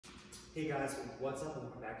Hey guys, what's up and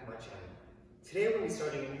welcome back to my channel. Today we're going to be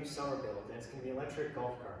starting a new summer build and it's going to be an electric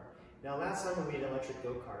golf cart. Now last summer we had an electric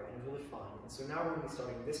go-kart and it was really fun, and so now we're going to be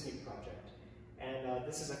starting this new project. And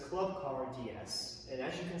this is a Club Car DS, and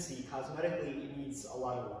as you can see, cosmetically it needs a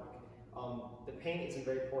lot of work. The paint is in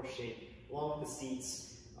very poor shape, along with the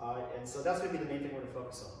seats, and so that's going to be the main thing we're going to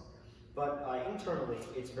focus on. But internally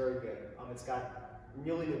it's very good. It's got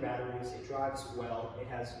nearly new batteries, it drives well, it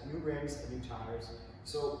has new rims and new tires.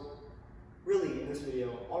 So really, in this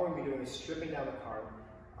video, all we're going to be doing is stripping down the cart,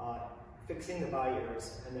 fixing the body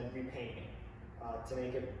areas, and then repainting it to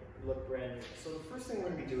make it look brand new. So the first thing we're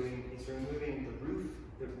going to be doing is removing the roof,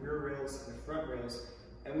 the rear rails, and the front rails.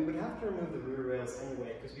 And we would have to remove the rear rails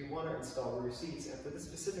anyway because we want to install rear seats. And for this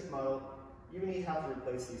specific model, you may have to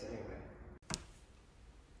replace these anyway.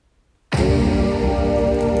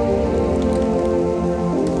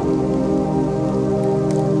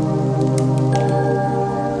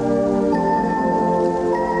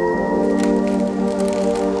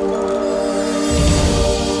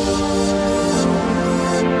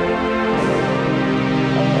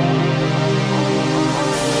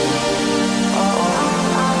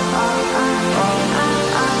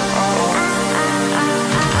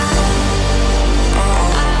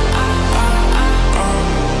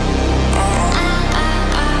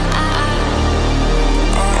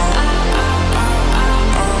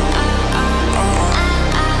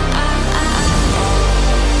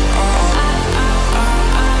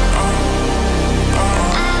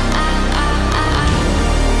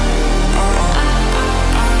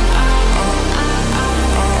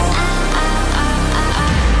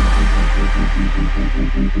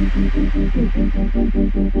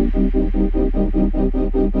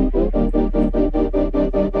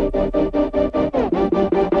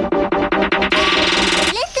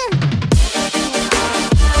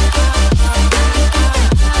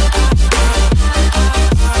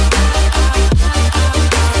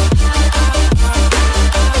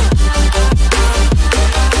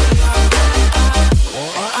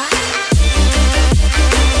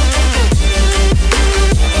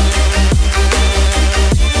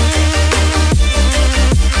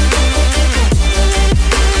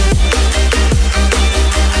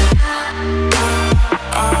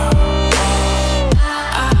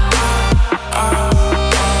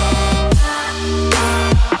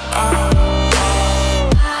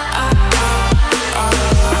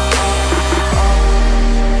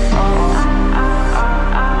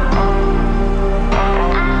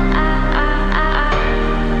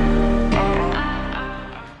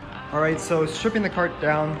 Alright, so stripping the cart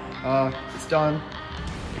down, it's done.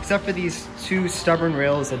 Except for these two stubborn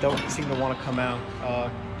rails that don't seem to want to come out.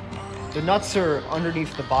 The nuts are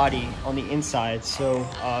underneath the body on the inside, so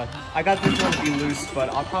I got this one to be loose, but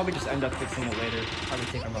I'll probably just end up fixing it later. Probably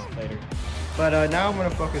take them off later. But now I'm going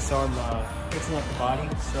to focus on fixing up the body.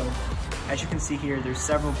 So as you can see here, there's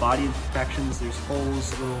several body imperfections. There's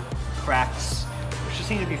holes, little cracks, which just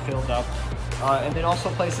need to be filled up. And then also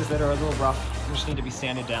places that are a little rough, which need to be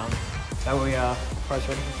sanded down. That way the car's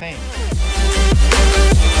ready for paint.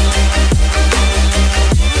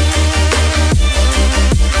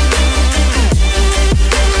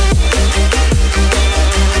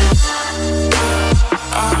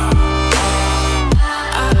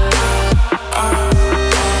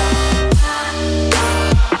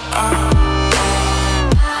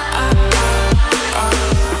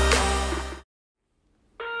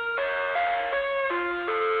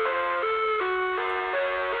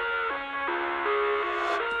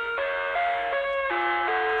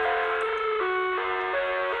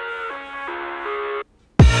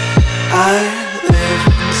 I live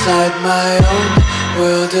inside my own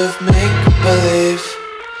world of make-believe.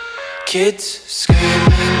 Kids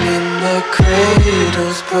screaming in the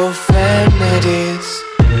cradles, profanities.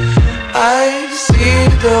 I see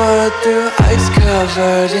the world through eyes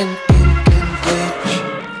covered in ink and bleach.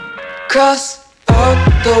 Cross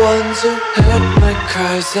out the ones who heard my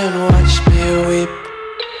cries and watched me weep.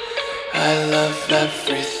 I love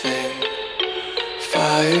everything.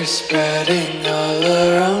 Fire spreading all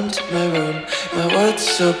around my room. My world's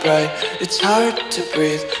so bright, it's hard to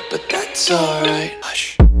breathe, but that's alright.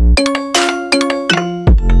 Hush.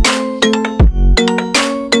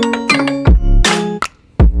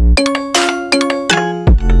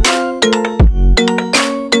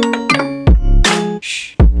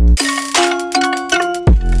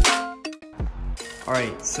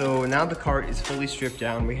 Alright, so now the cart is fully stripped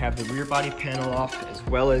down. We have the rear body panel off as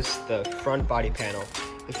well as the front body panel.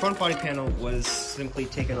 The front body panel was simply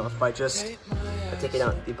taken off by just taking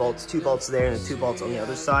out the bolts, 2 bolts there and the 2 bolts on the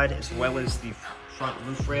other side, as well as the front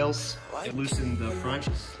roof rails. It loosened the front,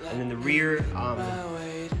 and then the rear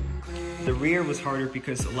was harder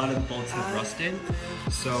because a lot of the bolts had rusted,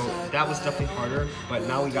 so that was definitely harder. But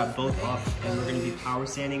now we got both off, and we're going to be power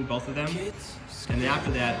sanding both of them, and then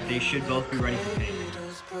after that they should both be ready for paint.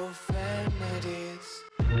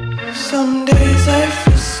 Some days I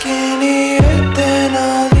feel skinnier than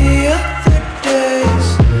all the other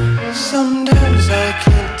days. Sometimes I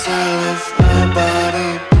can't tell if my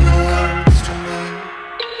body belongs to me.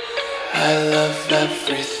 I love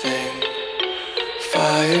everything.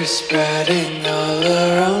 Fire spreading all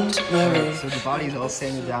around my room. So the body is all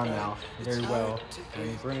sanded down now very well, and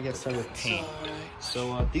we're going to get started with paint.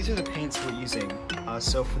 So these are the paints we're using.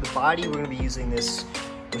 So for the body, we're going to be using this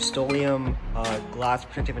Rust-Oleum glass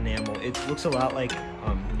protective enamel. It looks a lot like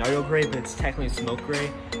Nardo gray, but it's technically smoke gray.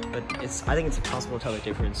 But I think it's impossible to tell the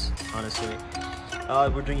difference, honestly.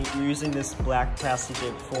 We're using this black plastic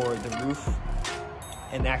for the roof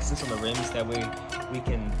and accents on the rims. That way we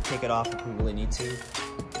can take it off if we really need to.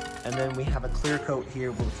 And then we have a clear coat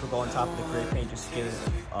here, which will go on top of the gray paint just to give it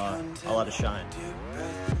a lot of shine.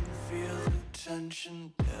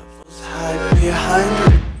 Hide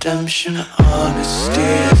behind redemption. Honesty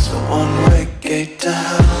is a one-way gate to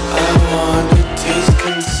hell. I wanna taste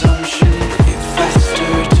consumption. Breathe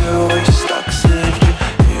faster to waste oxygen.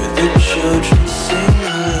 Hear the children sing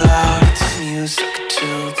aloud. It's music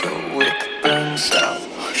till the wick burns out.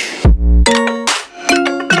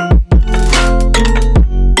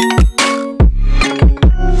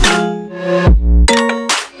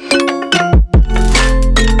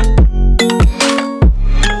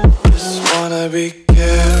 Be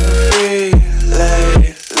carefree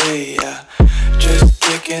lately, yeah. Just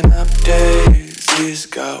kicking up daisies.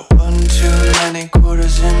 Got one too many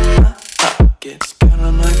quarters in my pockets. Count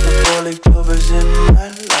 'em like the 4-leaf clovers in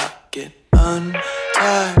my locket.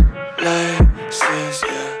 Untied laces,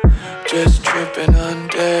 yeah. Just tripping on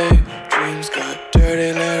daydreams. Got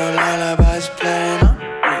dirty little lullabies playing on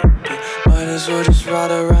repeat. Might as well just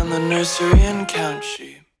ride around the nursery and count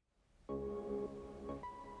sheep.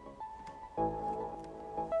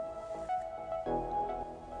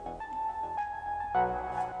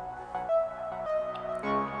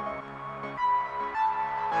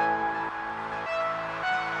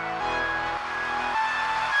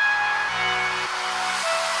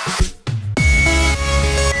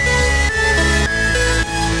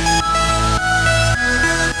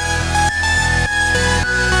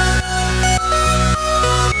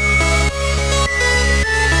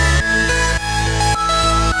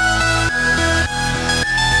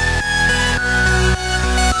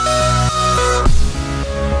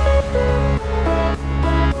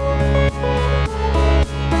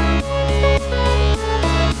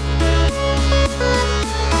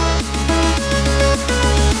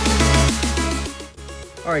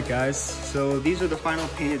 Alright guys, so these are the final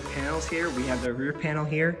painted panels here. We have the rear panel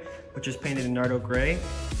here, which is painted in Nardo gray,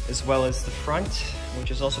 as well as the front,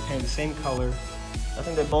 which is also painted the same color. I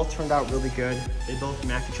think they both turned out really good. They both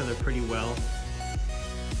match each other pretty well.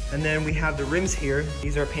 And then we have the rims here.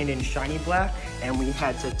 These are painted in shiny black, and we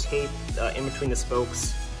had to tape in between the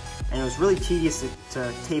spokes. And it was really tedious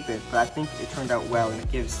to tape it, but I think it turned out well, and it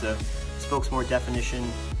gives the spokes more definition.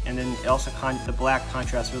 And then it also the black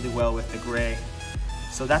contrasts really well with the gray.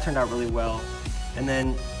 So that turned out really well. And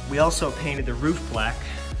then we also painted the roof black.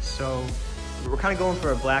 So we're kind of going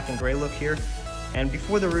for a black and gray look here. And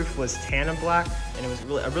before the roof was tan and black, and it was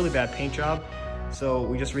a really bad paint job. So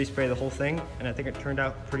we just resprayed the whole thing, and I think it turned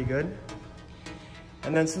out pretty good.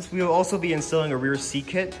 And then since we will also be installing a rear seat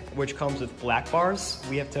kit, which comes with black bars,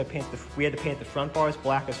 we had to paint the front bars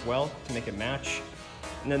black as well to make it match.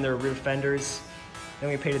 And then there are rear fenders. Then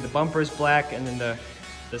we painted the bumpers black, and then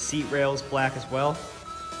the seat rails black as well.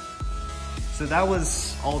 So that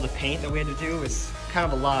was all the paint that we had to do. It's kind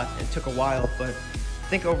of a lot. It took a while, but I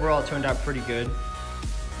think overall it turned out pretty good.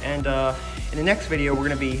 And in the next video, we're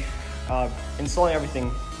gonna be installing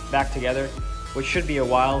everything back together, which should be a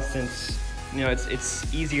while since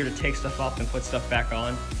it's easier to take stuff off and put stuff back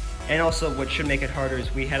on. And also what should make it harder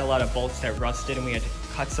is we had a lot of bolts that rusted and we had to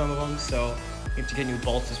cut some of them, so we have to get new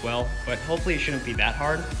bolts as well. But hopefully it shouldn't be that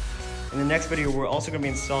hard. In the next video, we're also gonna be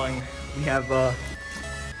installing, we have a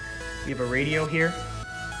radio here,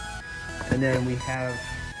 and then we have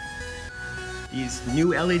these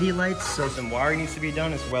new LED lights, so some wiring needs to be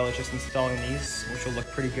done, as well as just installing these, which will look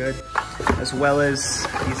pretty good, as well as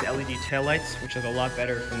these LED tail lights, which look a lot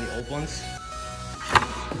better than the old ones.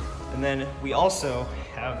 And then we also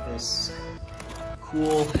have this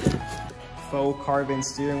cool faux carbon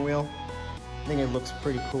steering wheel. I think it looks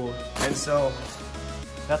pretty cool. And so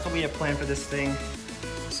that's what we have planned for this thing.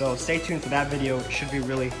 So stay tuned for that video. It should be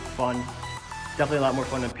really fun. Definitely a lot more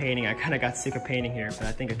fun than painting. I kind of got sick of painting here, but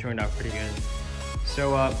I think it turned out pretty good.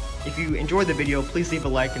 So if you enjoyed the video, please leave a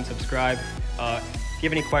like and subscribe. If you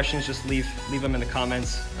have any questions, just leave them in the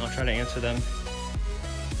comments, and I'll try to answer them.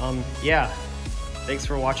 Yeah, thanks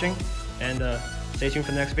for watching, and stay tuned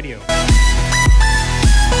for the next video.